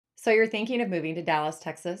So you're thinking of moving to Dallas,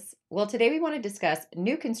 Texas? Well, today we want to discuss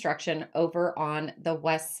new construction over on the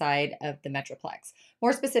west side of the Metroplex,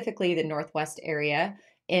 more specifically the Northwest area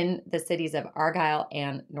in the cities of Argyle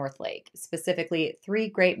and Northlake, specifically three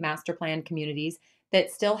great master plan communities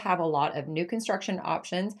that still have a lot of new construction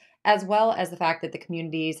options, as well as the fact that the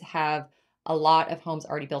communities have a lot of homes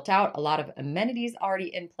already built out, a lot of amenities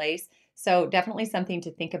already in place. So definitely something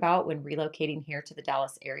to think about when relocating here to the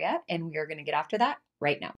Dallas area. And we are going to get after that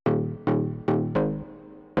right now.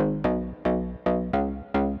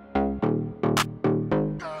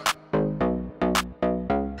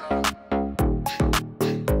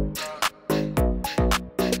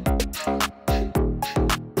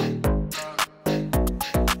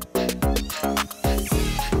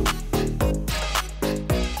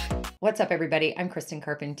 What's up, everybody? I'm Kristen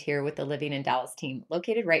Carpentier with the Living in Dallas team,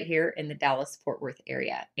 located right here in the Dallas-Fort Worth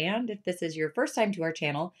area. And if this is your first time to our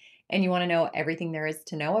channel and you want to know everything there is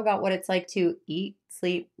to know about what it's like to eat,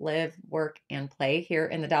 sleep, live, work, and play here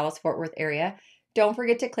in the Dallas-Fort Worth area, don't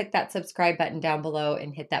forget to click that subscribe button down below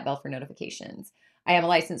and hit that bell for notifications. I am a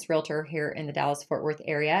licensed realtor here in the Dallas-Fort Worth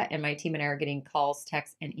area, and my team and I are getting calls,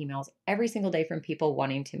 texts, and emails every single day from people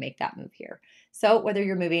wanting to make that move here. So whether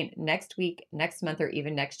you're moving next week, next month, or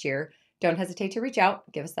even next year, don't hesitate to reach out,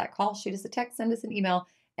 give us that call, shoot us a text, send us an email,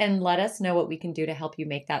 and let us know what we can do to help you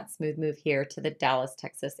make that smooth move here to the Dallas,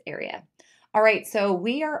 Texas area. All right, so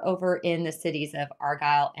we are over in the cities of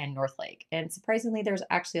Argyle and Northlake, and surprisingly, there's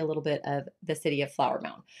actually a little bit of the city of Flower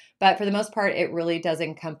Mound. But for the most part, it really does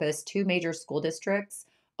encompass two major school districts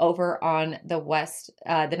over on the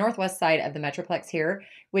northwest side of the Metroplex here,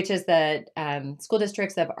 which is the school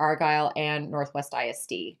districts of Argyle and Northwest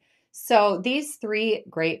ISD. So these three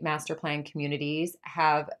great master plan communities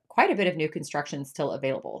have quite a bit of new construction still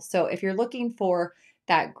available. So if you're looking for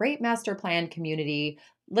that great master plan community,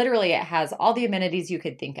 literally it has all the amenities you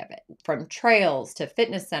could think of it, from trails to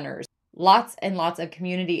fitness centers, lots and lots of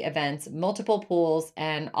community events, multiple pools,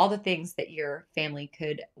 and all the things that your family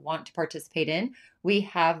could want to participate in. We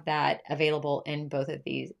have that available in both of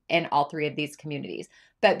these, in all three of these communities.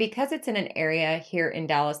 But because it's in an area here in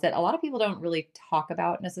Dallas that a lot of people don't really talk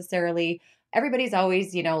about necessarily, everybody's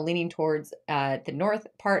always, leaning towards the north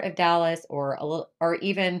part of Dallas or a little, or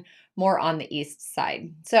even more on the east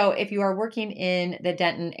side. So if you are working in the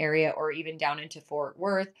Denton area or even down into Fort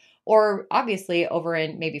Worth, or obviously over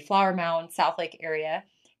in maybe Flower Mound, Southlake area,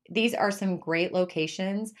 these are some great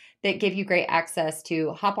locations that give you great access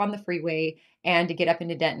to hop on the freeway and to get up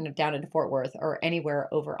into Denton or down into Fort Worth or anywhere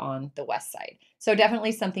over on the west side. So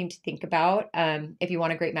definitely something to think about if you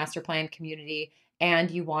want a great master plan community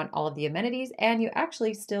and you want all of the amenities and you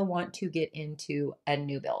actually still want to get into a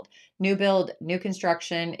new build. New build, new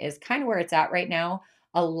construction is kind of where it's at right now.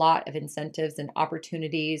 A lot of incentives and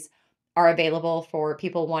opportunities are available for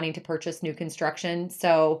people wanting to purchase new construction.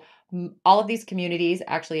 So all of these communities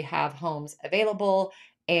actually have homes available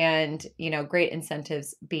and, great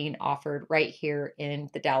incentives being offered right here in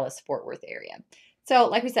the Dallas-Fort Worth area. So,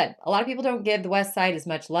 like we said, a lot of people don't give the West Side as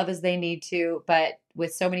much love as they need to, but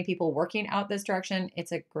with so many people working out this direction,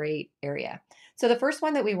 it's a great area. So, the first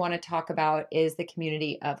one that we want to talk about is the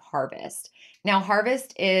community of Harvest. Now,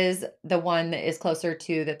 Harvest is the one that is closer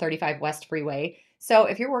to the 35 West Freeway. So,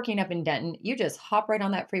 if you're working up in Denton, you just hop right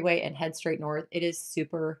on that freeway and head straight north. It is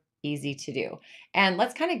super easy to do. And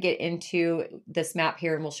let's kind of get into this map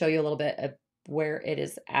here and we'll show you a little bit of where it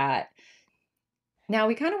is at. Now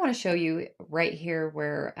we kind of want to show you right here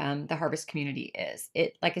where the Harvest community is.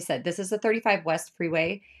 Like I said, this is the 35 West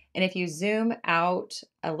Freeway. And if you zoom out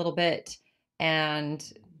a little bit and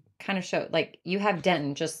kind of show, like you have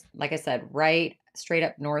Denton, just like I said, right straight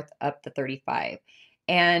up north up the 35.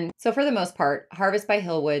 And so for the most part, Harvest by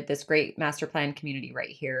Hillwood, this great master plan community right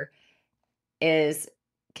here, is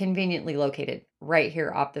conveniently located right here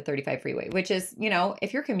off the 35 freeway, which is,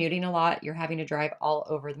 if you're commuting a lot, you're having to drive all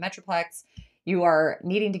over the Metroplex, you are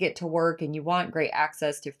needing to get to work and you want great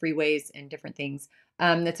access to freeways and different things.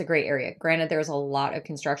 That's a great area. Granted, there's a lot of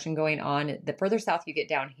construction going on. The further south you get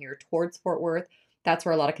down here towards Fort Worth, that's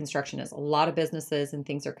where a lot of construction is. A lot of businesses and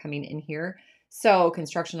things are coming in here. So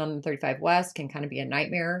construction on the 35 West can kind of be a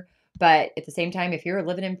nightmare. But at the same time, if you're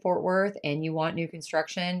living in Fort Worth and you want new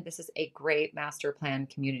construction, this is a great master plan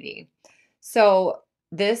community. So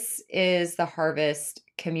this is the Harvest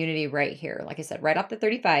community right here. Like I said, right off the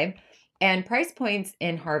 35. And price points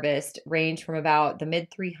in Harvest range from about the mid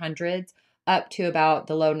 300s up to about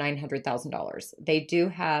the low $900,000. They do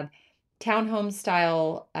have townhome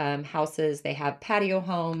style houses. They have patio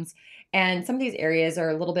homes. And some of these areas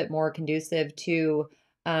are a little bit more conducive to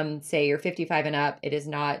say you're 55 and up. It is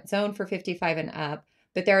not zoned for 55 and up,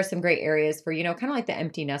 but there are some great areas for, kind of like the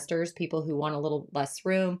empty nesters, people who want a little less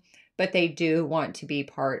room, but they do want to be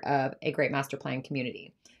part of a great master plan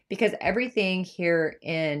community. Because everything here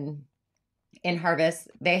in Harvest,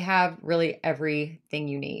 they have really everything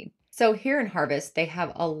you need. So here in Harvest, they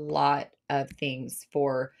have a lot of things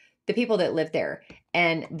for the people that live there.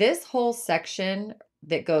 And this whole section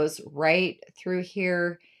that goes right through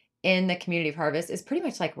here in the community of Harvest is pretty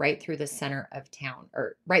much like right through the center of town,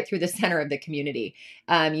 or right through the center of the community.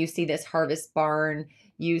 You see this Harvest barn,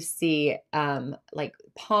 you see like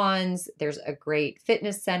ponds, there's a great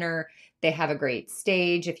fitness center. They have a great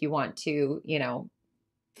stage if you want to,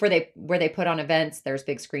 where they put on events. There's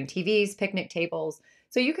big screen TVs, picnic tables.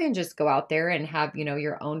 So you can just go out there and have,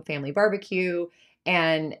 your own family barbecue.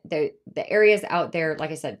 And the areas out there,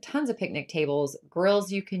 like I said, tons of picnic tables,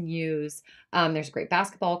 grills you can use. There's a great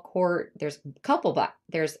basketball court. There's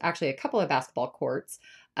actually a couple of basketball courts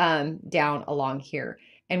down along here.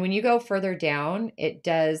 And when you go further down, it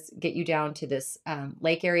does get you down to this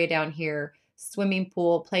lake area down here, swimming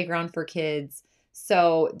pool, playground for kids.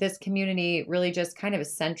 So this community really just kind of a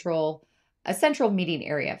central meeting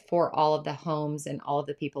area for all of the homes and all of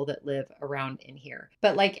the people that live around in here.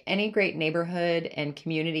 But like any great neighborhood and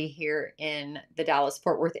community here in the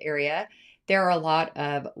Dallas-Fort Worth area, there are a lot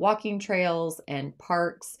of walking trails and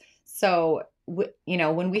parks. So,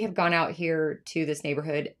 when we have gone out here to this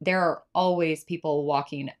neighborhood, there are always people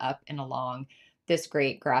walking up and along this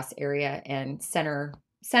great grass area and center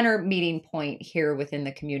meeting point here within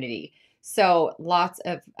the community. So lots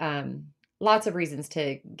of reasons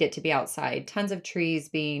to get to be outside. Tons of trees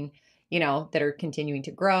being, that are continuing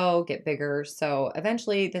to grow, get bigger. So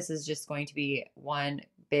eventually this is just going to be one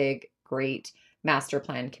big, great master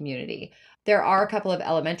plan community. There are a couple of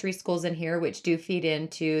elementary schools in here which do feed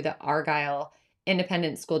into the Argyle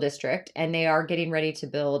Independent School District, and they are getting ready to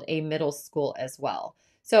build a middle school as well.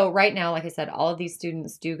 So right now, like I said, all of these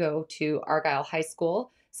students do go to Argyle High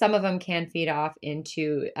School. Some of them can feed off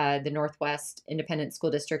into the Northwest Independent School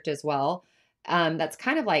District as well. That's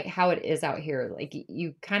kind of like how it is out here. Like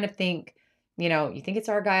you kind of think, you think it's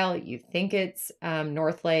Argyle, you think it's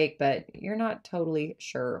Northlake, but you're not totally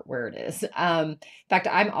sure where it is. In fact,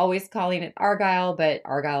 I'm always calling it Argyle, but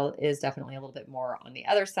Argyle is definitely a little bit more on the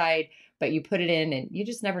other side. But you put it in and you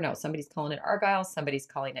just never know. Somebody's calling it Argyle, somebody's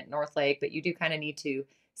calling it Northlake, but you do kind of need to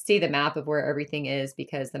see the map of where everything is,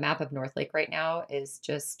 because the map of Northlake right now is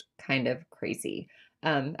just kind of crazy.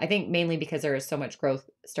 I think mainly because there is so much growth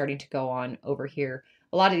starting to go on over here.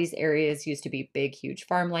 A lot of these areas used to be big, huge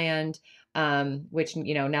farmland, which,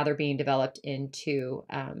 now they're being developed into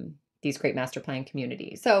these great master plan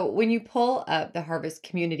communities. So when you pull up the Harvest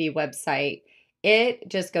Community website, it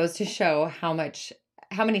just goes to show how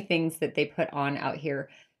many things that they put on out here.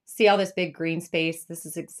 See all this big green space? This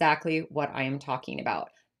is exactly what I am talking about.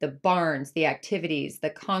 The barns, the activities, the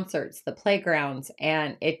concerts, the playgrounds,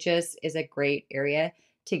 and it just is a great area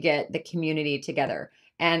to get the community together.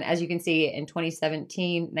 And as you can see, in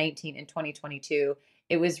 2017, 19, and 2022,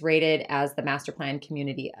 it was rated as the Master Plan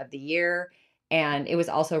Community of the Year. And it was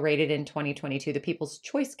also rated in 2022 the People's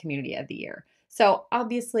Choice Community of the Year. So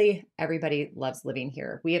obviously, everybody loves living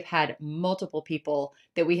here. We have had multiple people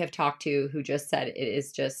that we have talked to who just said it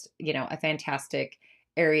is just, a fantastic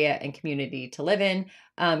area and community to live in.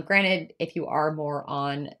 Granted, if you are more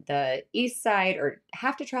on the east side or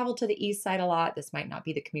have to travel to the east side a lot, this might not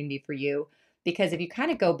be the community for you. Because if you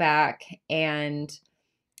kind of go back and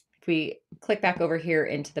if we click back over here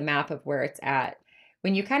into the map of where it's at,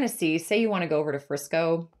 when you kind of see, say you want to go over to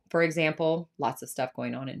Frisco, for example, lots of stuff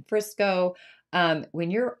going on in Frisco.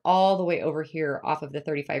 When you're all the way over here off of the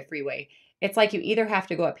 35 freeway, it's like you either have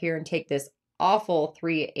to go up here and take this awful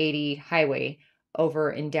 380 highway over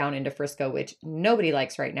and down into Frisco, which nobody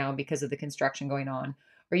likes right now because of the construction going on,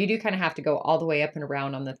 or you do kind of have to go all the way up and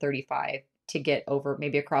around on the 35 to get over,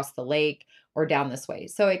 maybe across the lake or down this way.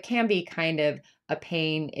 So it can be kind of a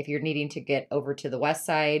pain if you're needing to get over to the west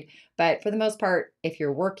side. But for the most part, if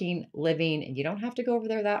you're working, living, and you don't have to go over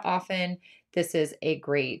there that often, this is a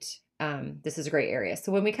great area.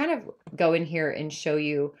 So when we kind of go in here and show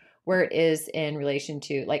you where it is in relation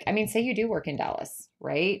to, like, I mean, say you do work in Dallas,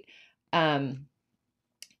 right?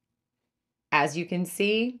 As you can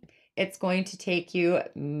see, it's going to take you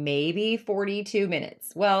maybe 42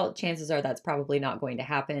 minutes. Well, chances are that's probably not going to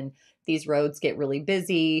happen. These roads get really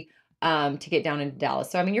busy to get down into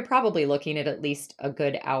Dallas. So, I mean, you're probably looking at least a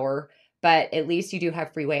good hour, but at least you do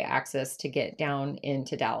have freeway access to get down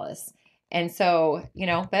into Dallas. And so,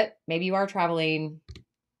 but maybe you are traveling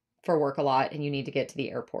for work a lot and you need to get to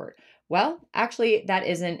the airport. Well, actually, that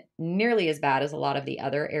isn't nearly as bad as a lot of the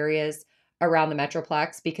other areas around the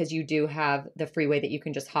Metroplex because you do have the freeway that you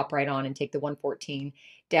can just hop right on and take the 114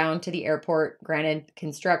 down to the airport. Granted,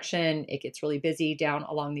 construction, it gets really busy down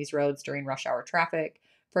along these roads during rush hour traffic,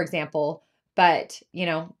 for example. But,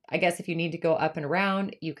 I guess if you need to go up and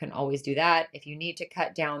around, you can always do that. If you need to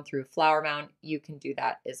cut down through Flower Mound, you can do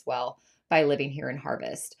that as well by living here in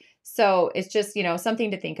Harvest. So it's just,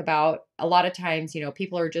 something to think about. A lot of times,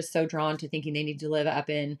 people are just so drawn to thinking they need to live up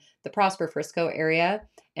in the Prosper Frisco area.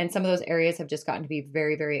 And some of those areas have just gotten to be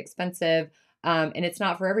very, very expensive. And it's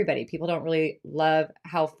not for everybody. People don't really love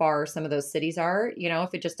how far some of those cities are,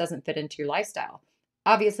 if it just doesn't fit into your lifestyle.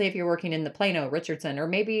 Obviously, if you're working in the Plano, Richardson, or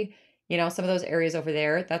maybe, some of those areas over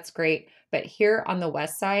there, that's great. But here on the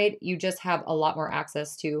west side, you just have a lot more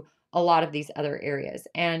access to a lot of these other areas.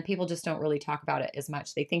 And people just don't really talk about it as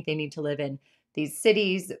much. They think they need to live in these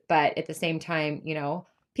cities, but at the same time,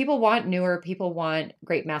 people want newer, people want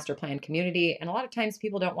great master plan community. And a lot of times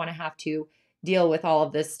people don't want to have to deal with all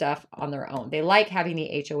of this stuff on their own. They like having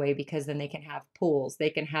the HOA because then they can have pools, they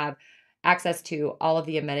can have access to all of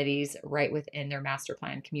the amenities right within their master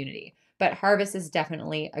plan community. But Harvest is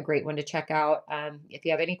definitely a great one to check out. If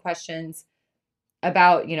you have any questions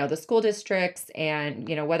about, the school districts and,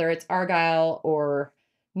 whether it's Argyle or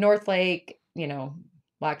Northlake, well,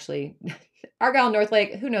 actually, Argyle,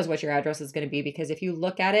 Northlake, who knows what your address is going to be, because if you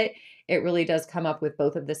look at it, it really does come up with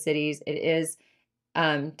both of the cities. It is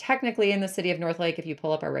technically in the city of Northlake if you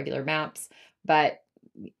pull up our regular maps, but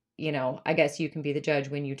I guess you can be the judge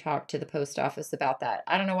when you talk to the post office about that.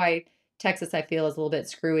 I don't know why Texas, I feel, is a little bit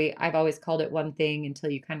screwy. I've always called it one thing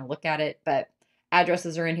until you kind of look at it, but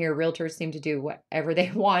addresses are in here. Realtors seem to do whatever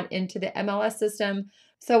they want into the MLS system.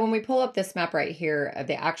 So when we pull up this map right here of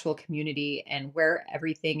the actual community and where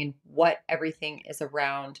everything and what everything is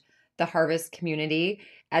around the Harvest community,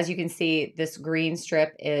 as you can see, this green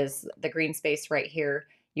strip is the green space right here.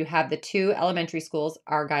 You have the two elementary schools,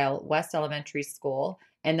 Argyle West Elementary School,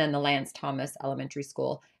 and then the Lance Thomas Elementary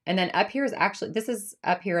School. And then up here is actually, this is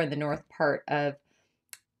up here in the north part of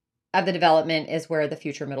the development is where the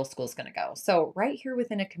future middle school is going to go. So right here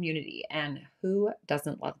within a community, and who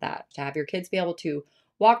doesn't love that? To have your kids be able to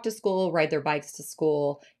walk to school, ride their bikes to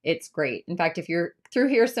school, it's great. In fact, if you're through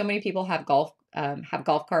here, so many people have golf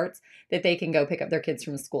carts that they can go pick up their kids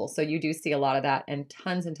from school. So you do see a lot of that, and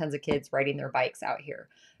tons of kids riding their bikes out here.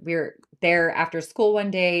 We were there after school one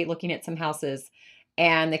day looking at some houses,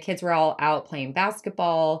 and the kids were all out playing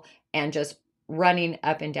basketball and just running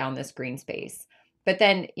up and down this green space. But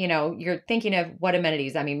then, you're thinking of what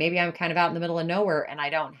amenities. I mean, maybe I'm kind of out in the middle of nowhere and I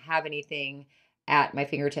don't have anything at my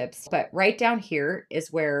fingertips. But right down here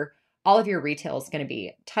is where all of your retail is going to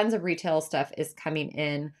be. Tons of retail stuff is coming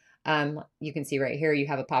in. You can see right here, you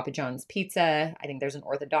have a Papa John's Pizza. I think there's an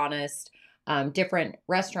orthodontist, different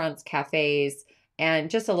restaurants, cafes, and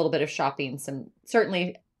just a little bit of shopping.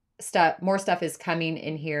 Certainly more stuff is coming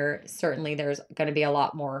in here. Certainly there's going to be a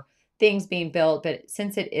lot more things being built, but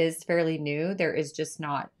since it is fairly new, there is just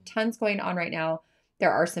not tons going on right now.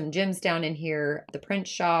 There are some gyms down in here, the print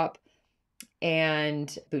shop,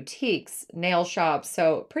 and boutiques, nail shops.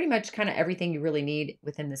 So pretty much kind of everything you really need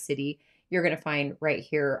within the city, you're going to find right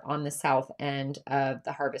here on the south end of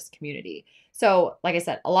the Harvest community. So like I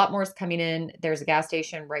said, a lot more is coming in. There's a gas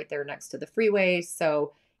station right there next to the freeway.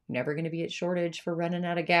 So you're never going to be at shortage for running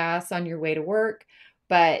out of gas on your way to work,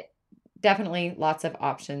 but definitely lots of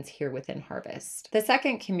options here within Harvest. The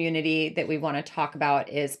second community that we want to talk about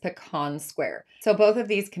is Pecan Square. So both of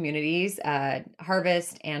these communities,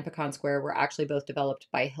 Harvest and Pecan Square, were actually both developed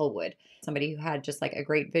by Hillwood, somebody who had just like a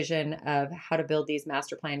great vision of how to build these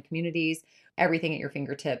master plan communities, everything at your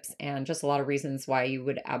fingertips, and just a lot of reasons why you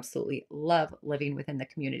would absolutely love living within the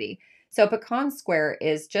community. So Pecan Square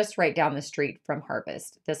is just right down the street from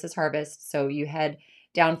Harvest. This is Harvest, so you head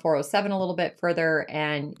down 407 a little bit further,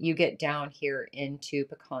 and you get down here into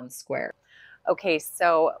Pecan Square. Okay,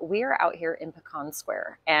 so we are out here in Pecan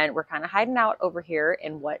Square, and we're kind of hiding out over here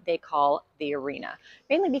in what they call the arena,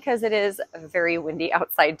 mainly because it is very windy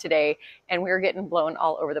outside today, and we're getting blown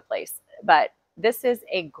all over the place. But this is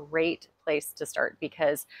a great place to start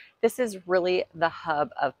because this is really the hub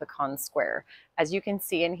of Pecan Square. As you can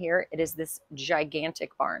see in here, it is this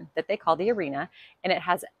gigantic barn that they call the arena, and it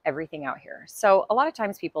has everything out here. So a lot of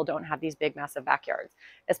times people don't have these big, massive backyards,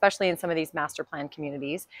 especially in some of these master plan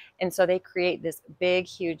communities. And so they create this big,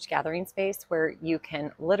 huge gathering space where you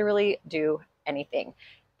can literally do anything.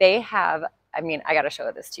 They have, I mean, I got to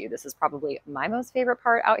show this to you. This is probably my most favorite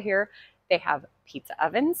part out here. They have pizza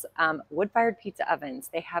ovens, wood-fired pizza ovens.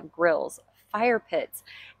 They have grills, fire pits.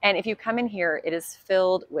 And if you come in here, it is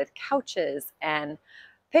filled with couches and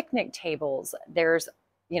picnic tables. There's,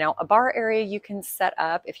 a bar area you can set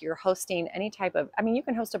up if you're hosting any type of, I mean, you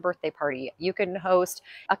can host a birthday party, you can host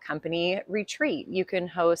a company retreat, you can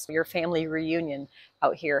host your family reunion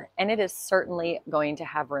out here, and it is certainly going to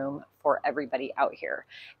have room for everybody out here.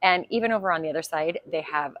 And even over on the other side, they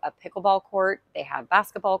have a pickleball court, they have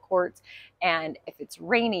basketball courts, and if it's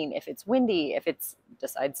raining, if it's windy, if it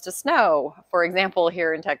decides to snow, for example,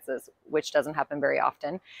 here in Texas, which doesn't happen very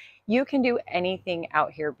often, you can do anything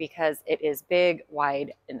out here because it is big,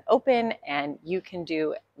 wide, and open, and you can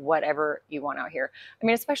do whatever you want out here. I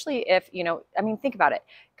mean, especially if, think about it.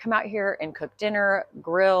 Come out here and cook dinner,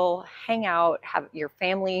 grill, hang out, have your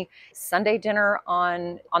family Sunday dinner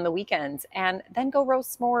on the weekends, and then go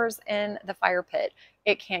roast s'mores in the fire pit.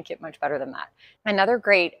 It can't get much better than that. Another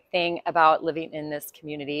great thing about living in this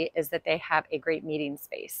community is that they have a great meeting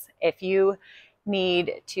space. If you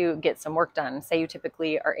need to get some work done, say you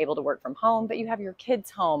typically are able to work from home, but you have your kids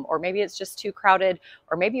home, or maybe it's just too crowded,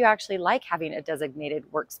 or maybe you actually like having a designated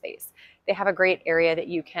workspace. They have a great area that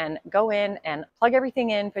you can go in and plug everything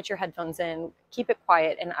in, put your headphones in, keep it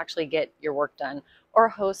quiet, and actually get your work done, or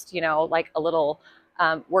host, like a little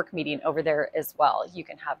work meeting over there as well. You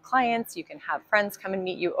can have clients, you can have friends come and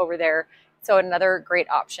meet you over there. So another great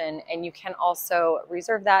option. And you can also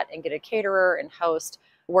reserve that and get a caterer and host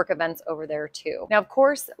work events over there too. Now, of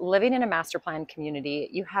course, living in a master plan community,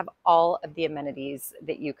 you have all of the amenities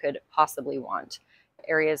that you could possibly want.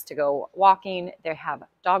 Areas to go walking, they have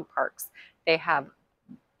dog parks, they have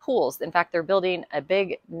pools. In fact, they're building a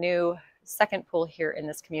big new second pool here in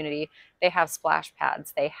this community. They have splash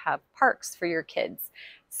pads, they have parks for your kids.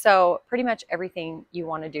 So pretty much everything you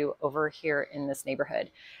want to do over here in this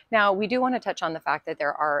neighborhood. Now, we do want to touch on the fact that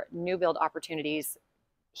there are new build opportunities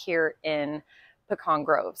here in Pecan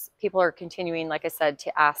Groves. People are continuing, like I said,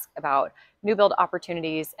 to ask about new build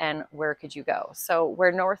opportunities and where could you go. So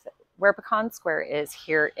where Pecan Square is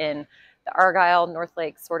here in the Argyle,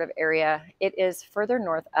 Northlake sort of area, it is further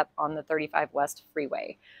north up on the 35 West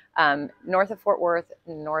Freeway, north of Fort Worth,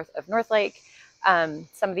 north of Northlake.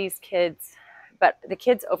 Some of these kids, but the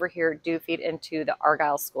kids over here do feed into the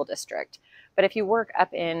Argyle School District. But if you work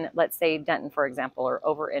up in, let's say, Denton, for example, or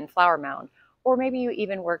over in Flower Mound, or maybe you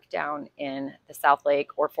even work down in the Southlake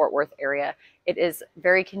or Fort Worth area, it is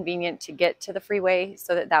very convenient to get to the freeway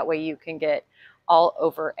so that way you can get all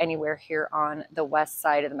over anywhere here on the west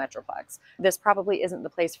side of the Metroplex. This probably isn't the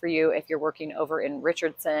place for you if you're working over in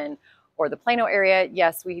Richardson or the Plano area.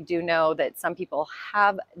 Yes, we do know that some people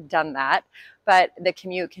have done that, but the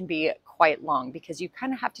commute can be quite long because you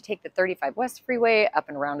kind of have to take the 35 West Freeway up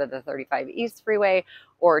and around to the 35 East Freeway,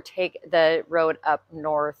 or take the road up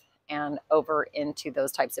north and over into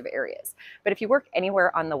those types of areas. But if you work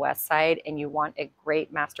anywhere on the west side and you want a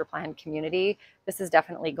great master plan community, this is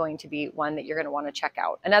definitely going to be one that you're going to want to check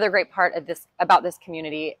out. Another great part of about this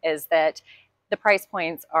community is that the price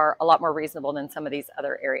points are a lot more reasonable than some of these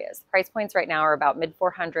other areas. Price points right now are about mid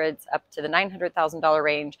 400s up to the $900,000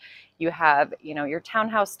 range. You have, your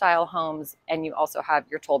townhouse style homes, and you also have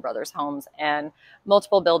your Toll Brothers homes and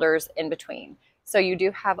multiple builders in between. So you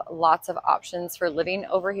do have lots of options for living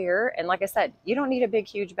over here. And like I said, you don't need a big,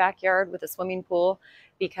 huge backyard with a swimming pool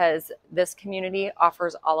because this community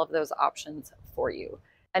offers all of those options for you.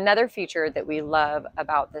 Another feature that we love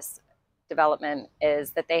about this development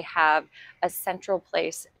is that they have a central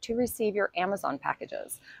place to receive your Amazon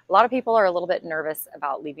packages. A lot of people are a little bit nervous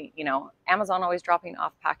about leaving, Amazon always dropping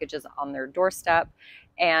off packages on their doorstep,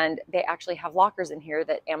 and they actually have lockers in here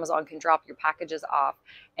that Amazon can drop your packages off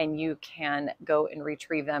and you can go and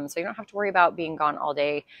retrieve them. So you don't have to worry about being gone all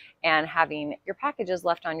day and having your packages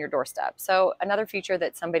left on your doorstep. So another feature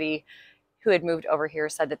that somebody who had moved over here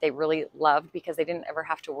said that they really loved, because they didn't ever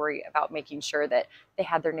have to worry about making sure that they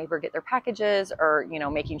had their neighbor get their packages, or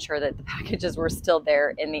making sure that the packages were still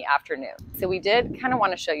there in the afternoon. So we did kind of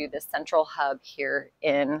want to show you this central hub here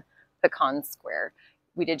in Pecan Square.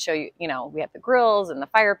 We did show you, we have the grills and the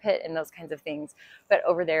fire pit and those kinds of things, but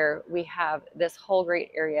over there we have this whole great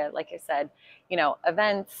area, like I said,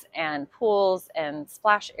 events and pools and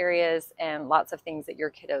splash areas and lots of things that your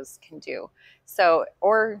kiddos can do. So,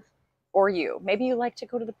 or maybe you like to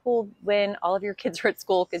go to the pool when all of your kids are at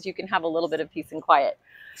school, because you can have a little bit of peace and quiet.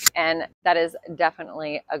 And that is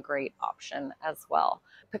definitely a great option as well.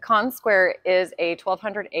 Pecan Square is a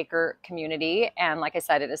 1,200 acre community. And like I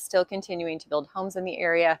said, it is still continuing to build homes in the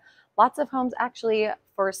area. Lots of homes actually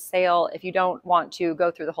for sale if you don't want to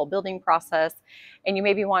go through the whole building process, and you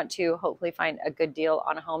maybe want to hopefully find a good deal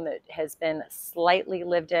on a home that has been slightly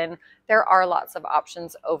lived in. There are lots of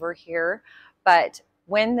options over here, but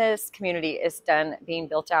When this community is done being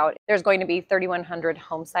built out, there's going to be 3,100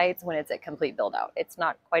 home sites when it's a complete build out. It's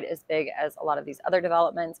not quite as big as a lot of these other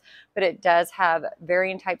developments, but it does have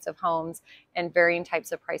varying types of homes and varying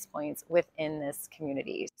types of price points within this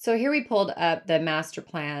community. So here we pulled up the master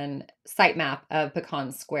plan site map of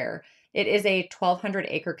Pecan Square. It is a 1,200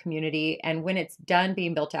 acre community. And when it's done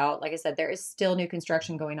being built out, like I said, there is still new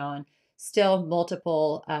construction going on, still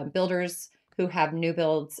multiple builders who have new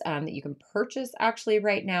builds that you can purchase actually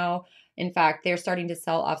right now. In fact, they're starting to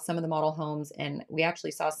sell off some of the model homes. And we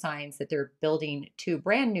actually saw signs that they're building 2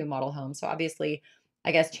 brand new model homes. So obviously,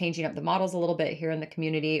 I guess changing up the models a little bit here in the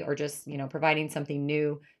community, or just, providing something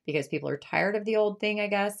new because people are tired of the old thing, I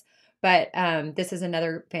guess. But this is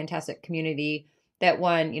another fantastic community that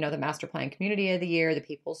won, the Master Plan Community of the Year, the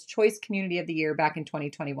People's Choice Community of the Year back in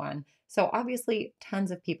 2021. So obviously,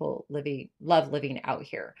 tons of people love living out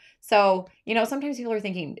here. So, sometimes people are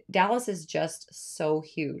thinking Dallas is just so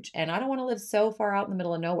huge and I don't want to live so far out in the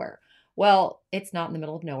middle of nowhere. Well, it's not in the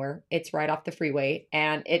middle of nowhere. It's right off the freeway,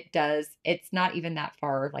 and it's not even that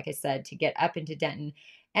far, like I said, to get up into Denton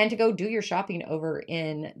and to go do your shopping over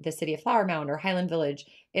in the city of Flower Mound or Highland Village.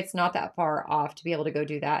 It's not that far off to be able to go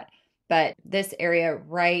do that. But this area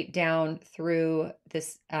right down through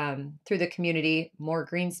through the community, more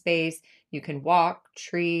green space. You can walk,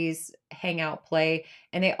 trees, hang out, play.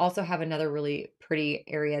 And they also have another really pretty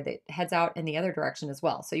area that heads out in the other direction as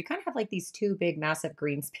well. So you kind of have like these two big, massive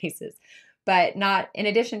green spaces. But not in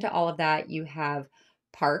addition to all of that, you have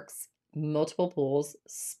parks, multiple pools,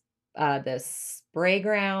 the spray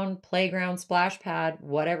ground, playground, splash pad,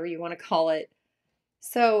 whatever you want to call it.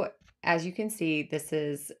 So, as you can see, this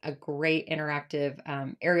is a great interactive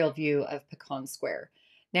aerial view of Pecan Square.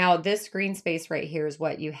 Now, this green space right here is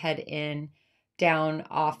what you head in down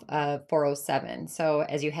off of 407. So,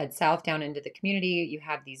 as you head south down into the community, you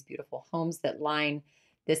have these beautiful homes that line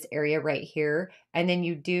this area right here. And then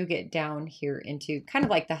you do get down here into kind of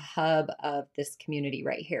like the hub of this community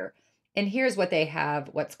right here. And here's what they have,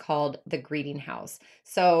 what's called the greeting house.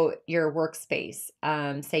 So your workspace,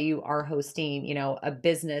 say you are hosting, a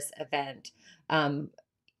business event. Um,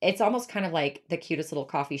 it's almost kind of like the cutest little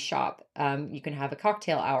coffee shop. You can have a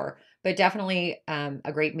cocktail hour, but definitely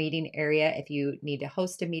a great meeting area if you need to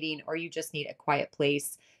host a meeting or you just need a quiet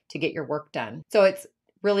place to get your work done. So it's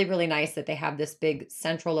really, really nice that they have this big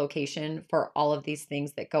central location for all of these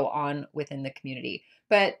things that go on within the community.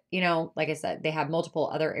 But, like I said, they have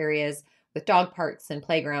multiple other areas with dog parks and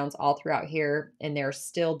playgrounds all throughout here, and they're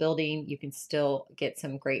still building. You can still get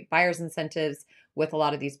some great buyer's incentives with a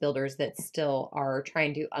lot of these builders that still are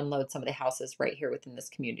trying to unload some of the houses right here within this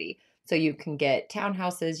community. So you can get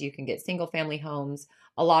townhouses, you can get single family homes.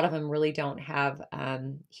 A lot of them really don't have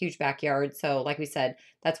huge backyards. So, like we said,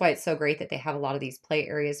 that's why it's so great that they have a lot of these play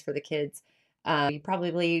areas for the kids. You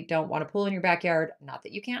probably don't want a pool in your backyard. Not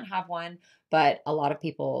that you can't have one, but a lot of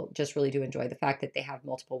people just really do enjoy the fact that they have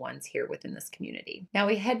multiple ones here within this community. Now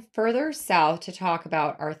we head further south to talk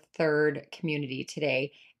about our third community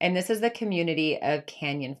today, and this is the community of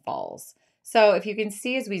Canyon Falls. So if you can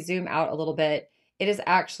see as we zoom out a little bit, it is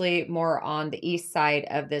actually more on the east side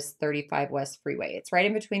of this 35 West Freeway. It's right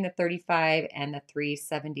in between the 35 and the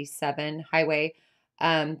 377 highway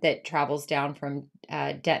that travels down from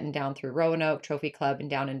Denton down through Roanoke, Trophy Club,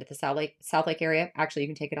 and down into the South Lake area. Actually, you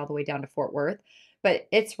can take it all the way down to Fort Worth, but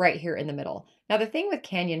it's right here in the middle. Now, the thing with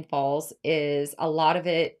Canyon Falls is a lot of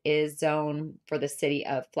it is zoned for the city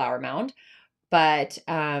of Flower Mound, but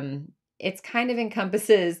it's kind of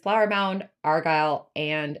encompasses Flower Mound, Argyle,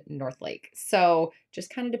 and Northlake. So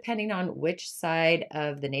just kind of depending on which side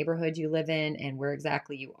of the neighborhood you live in and where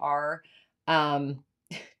exactly you are,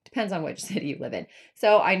 depends on which city you live in.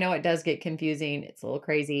 So I know it does get confusing. It's a little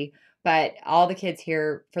crazy, but all the kids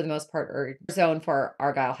here, for the most part, are zoned for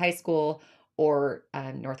Argyle High School or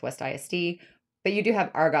Northwest ISD. But you do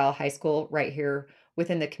have Argyle High School right here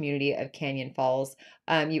within the community of Canyon Falls.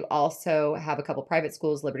 You also have a couple private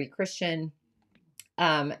schools, Liberty Christian,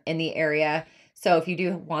 in the area. So if you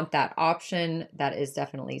do want that option, that is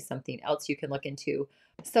definitely something else you can look into.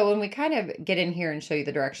 So when we kind of get in here and show you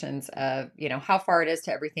the directions of, how far it is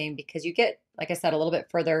to everything, because you get, like I said, a little bit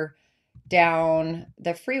further down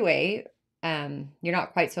the freeway, you're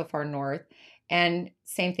not quite so far north. And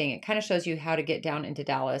same thing, it kind of shows you how to get down into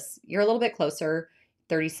Dallas. You're a little bit closer,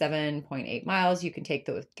 37.8 miles. You can take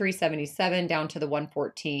the 377 down to the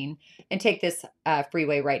 114 and take this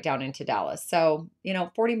freeway right down into Dallas. So,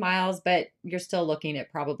 40 miles, but you're still looking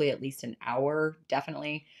at probably at least an hour,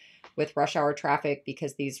 definitely. with rush hour traffic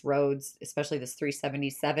because these roads, especially this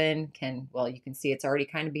 377, well, you can see it's already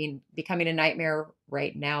kind of becoming a nightmare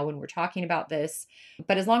right now when we're talking about this.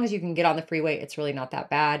 But as long as you can get on the freeway, it's really not that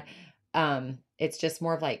bad. It's just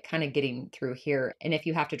more of like kind of getting through here. And if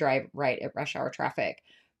you have to drive right at rush hour traffic.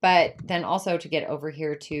 But then also to get over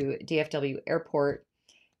here to DFW Airport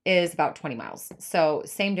is about 20 miles. So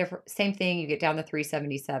same thing. You get down the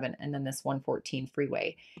 377 and then this 114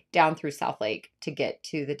 freeway down through Southlake to get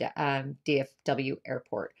to the DFW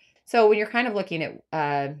Airport. So when you're kind of looking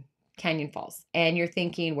at Canyon Falls and you're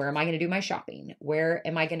thinking, where am I going to do my shopping? Where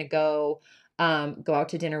am I going to go out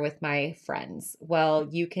to dinner with my friends? Well,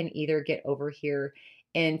 you can either get over here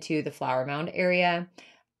into the Flower Mound area.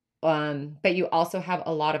 But you also have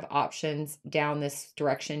a lot of options down this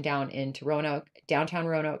direction, down into Roanoke. Downtown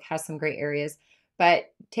Roanoke has some great areas.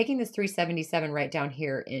 But taking this 377 right down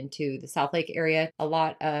here into the Southlake area, a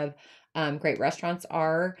lot of great restaurants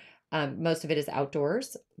are. Most of it is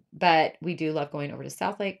outdoors, but we do love going over to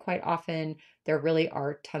Southlake quite often. There really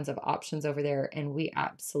are tons of options over there, and we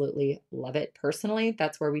absolutely love it personally.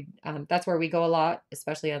 That's where we go a lot,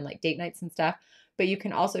 especially on like date nights and stuff. But you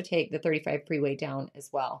can also take the 35 freeway down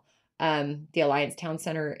as well. The Alliance Town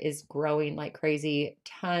Center is growing like crazy.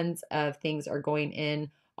 Tons of things are going in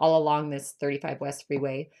all along this 35 West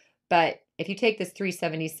freeway. But if you take this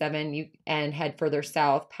 377 and head further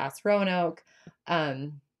south past Roanoke,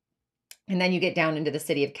 and then you get down into the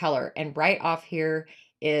city of Keller, and right off here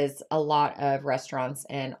is a lot of restaurants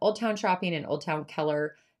and Old Town Shopping and Old Town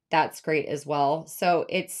Keller. That's great as well. So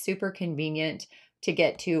it's super convenient to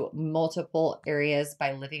get to multiple areas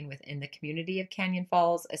by living within the community of Canyon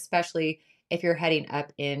Falls, especially if you're heading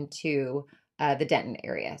up into the Denton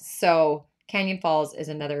area. So Canyon Falls is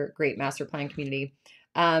another great master plan community.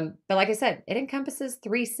 But like I said, it encompasses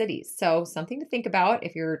 3 cities. So something to think about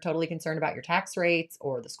if you're totally concerned about your tax rates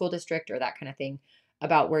or the school district or that kind of thing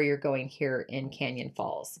about where you're going here in Canyon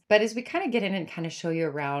Falls. But as we kind of get in and kind of show you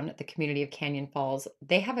around the community of Canyon Falls,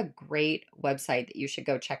 they have a great website that you should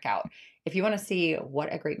go check out. If you want to see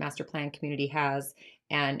what a great master plan community has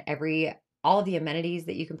and all of the amenities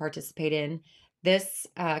that you can participate in, this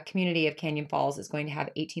community of Canyon Falls is going to have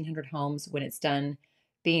 1,800 homes when it's done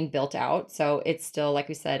being built out. So it's still, like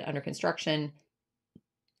we said, under construction.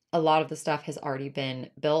 A lot of the stuff has already been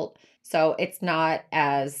built. So it's not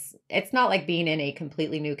like being in a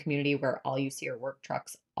completely new community where all you see are work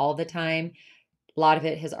trucks all the time. A lot of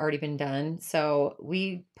it has already been done. So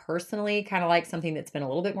we personally kind of like something that's been a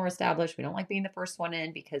little bit more established. We don't like being the first one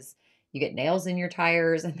in because you get nails in your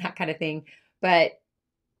tires and that kind of thing. But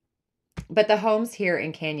the homes here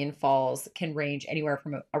in Canyon Falls can range anywhere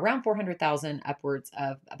from around 400,000 upwards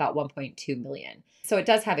of about 1.2 million. So it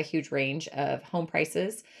does have a huge range of home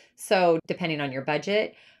prices. So depending on your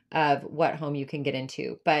budget of what home you can get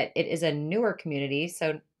into, but it is a newer community.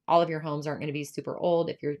 So all of your homes aren't going to be super old.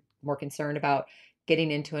 If you're more concerned about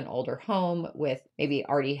getting into an older home with maybe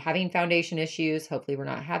already having foundation issues, hopefully we're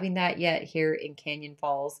not having that yet here in Canyon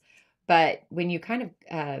Falls. But when you kind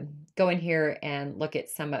of go in here and look at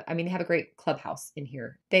they have a great clubhouse in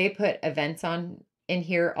here. They put events on in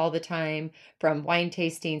here all the time, from wine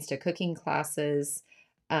tastings to cooking classes,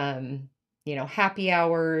 happy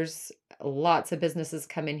hours. Lots of businesses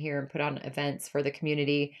come in here and put on events for the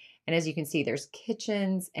community. And as you can see, there's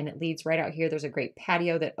kitchens and it leads right out here. There's a great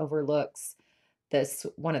patio that overlooks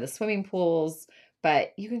one of the swimming pools.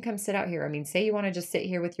 But you can come sit out here. I mean, say you want to just sit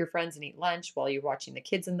here with your friends and eat lunch while you're watching the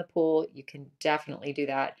kids in the pool, you can definitely do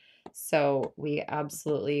that. So we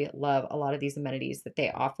absolutely love a lot of these amenities that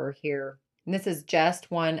they offer here. And this is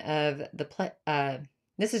just one of the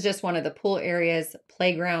pool areas,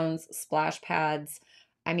 playgrounds, splash pads.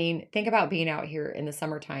 I mean, think about being out here in the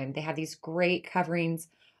summertime. They have these great coverings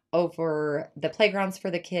over the playgrounds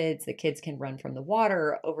for the kids. The kids can run from the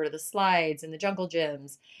water over to the slides and the jungle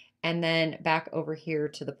gyms, and then back over here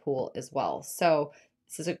to the pool as well. So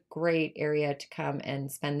this is a great area to come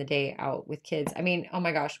and spend the day out with kids. I mean, oh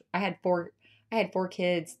my gosh, I had four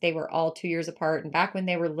kids. They were all 2 years apart. And back when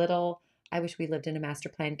they were little, I wish we lived in a master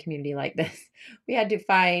plan community like this. We had to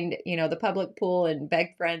find, the public pool and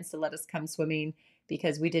beg friends to let us come swimming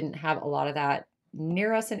because we didn't have a lot of that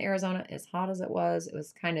near us in Arizona. As hot as it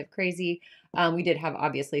was kind of crazy. We did have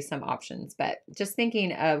obviously some options, but just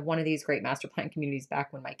thinking of one of these great master plan communities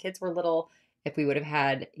back when my kids were little, if we would have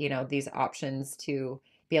had, these options to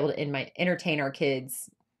be able to entertain our kids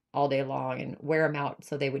all day long and wear them out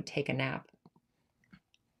so they would take a nap.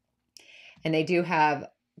 And they do have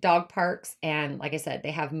dog parks. And like I said,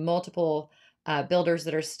 they have multiple builders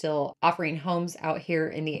that are still offering homes out here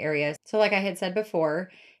in the area. So like I had said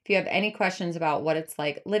before, If you have any questions about what it's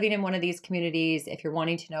like living in one of these communities, if you're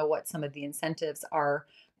wanting to know what some of the incentives are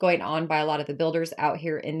going on by a lot of the builders out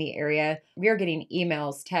here in the area, we are getting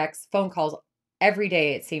emails, texts, phone calls every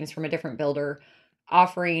day, it seems, from a different builder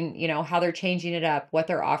offering, how they're changing it up, what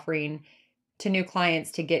they're offering to new clients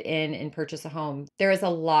to get in and purchase a home. There is a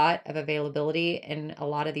lot of availability in a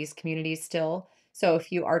lot of these communities still. So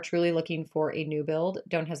if you are truly looking for a new build,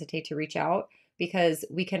 don't hesitate to reach out because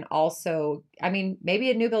we can also, maybe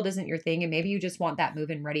a new build isn't your thing and maybe you just want that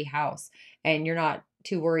move-in ready house and you're not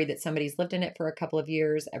too worried that somebody's lived in it for a couple of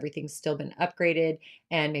years, everything's still been upgraded,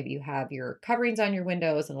 and maybe you have your coverings on your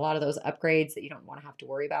windows and a lot of those upgrades that you don't want to have to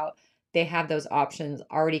worry about. They have those options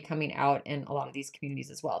already coming out in a lot of these communities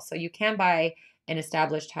as well. So you can buy an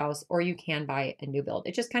established house or you can buy a new build.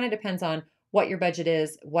 It just kind of depends on what your budget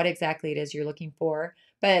is, what exactly it is you're looking for.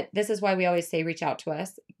 But this is why we always say reach out to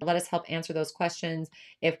us. Let us help answer those questions.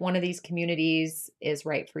 If one of these communities is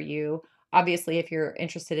right for you, obviously, if you're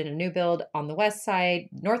interested in a new build on the west side,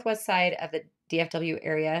 northwest side of the DFW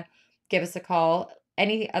area, give us a call.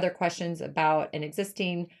 Any other questions about an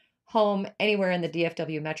existing home anywhere in the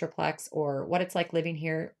DFW Metroplex or what it's like living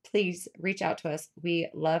here, please reach out to us. We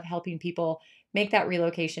love helping people make that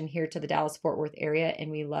relocation here to the Dallas Fort Worth area,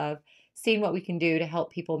 and we love seeing what we can do to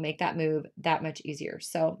help people make that move that much easier.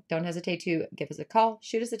 So don't hesitate to give us a call,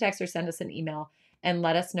 shoot us a text, or send us an email and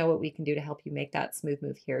let us know what we can do to help you make that smooth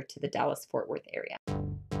move here to the Dallas Fort Worth area.